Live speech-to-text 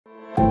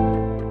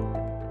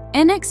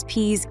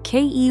NXP's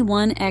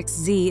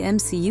KE1xZ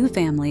MCU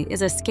family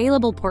is a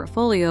scalable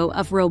portfolio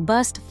of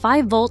robust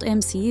 5-volt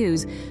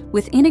MCUs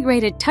with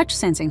integrated touch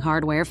sensing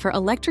hardware for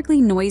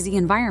electrically noisy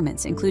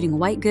environments, including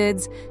white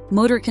goods,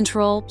 motor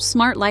control,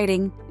 smart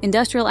lighting,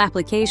 industrial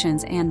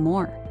applications, and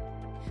more.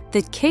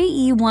 The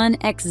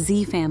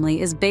KE1xZ family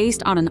is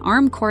based on an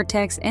ARM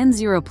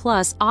Cortex-M0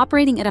 Plus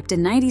operating at up to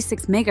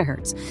 96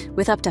 MHz,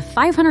 with up to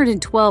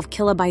 512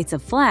 kilobytes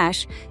of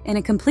flash and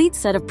a complete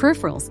set of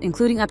peripherals,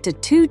 including up to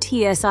 2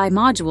 TSI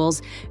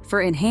modules for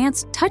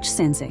enhanced touch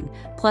sensing,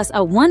 plus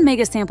a 1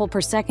 megasample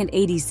per second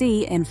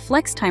ADC and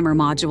flex timer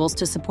modules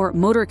to support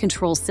motor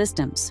control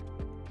systems.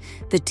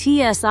 The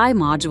TSI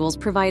modules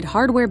provide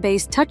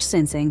hardware-based touch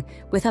sensing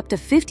with up to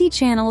 50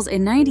 channels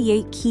and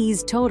 98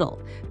 keys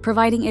total,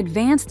 providing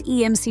advanced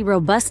EMC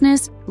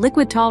robustness,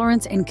 liquid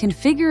tolerance, and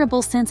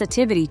configurable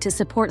sensitivity to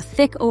support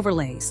thick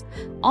overlays,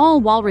 all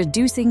while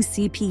reducing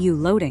CPU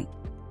loading.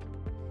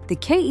 The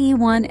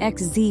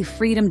KE1xZ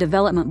Freedom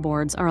Development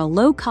Boards are a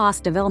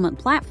low-cost development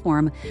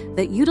platform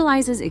that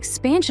utilizes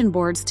expansion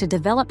boards to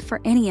develop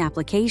for any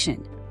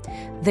application.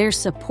 They're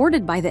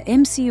supported by the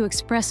MCU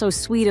Expresso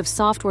suite of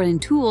software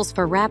and tools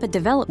for rapid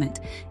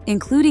development,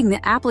 including the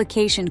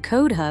Application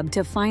Code Hub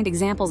to find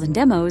examples and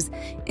demos,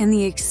 and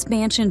the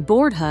Expansion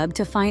Board Hub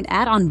to find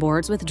add-on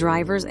boards with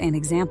drivers and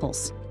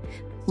examples.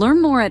 Learn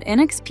more at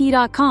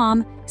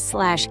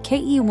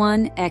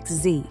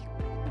nxp.com/KE1xZ.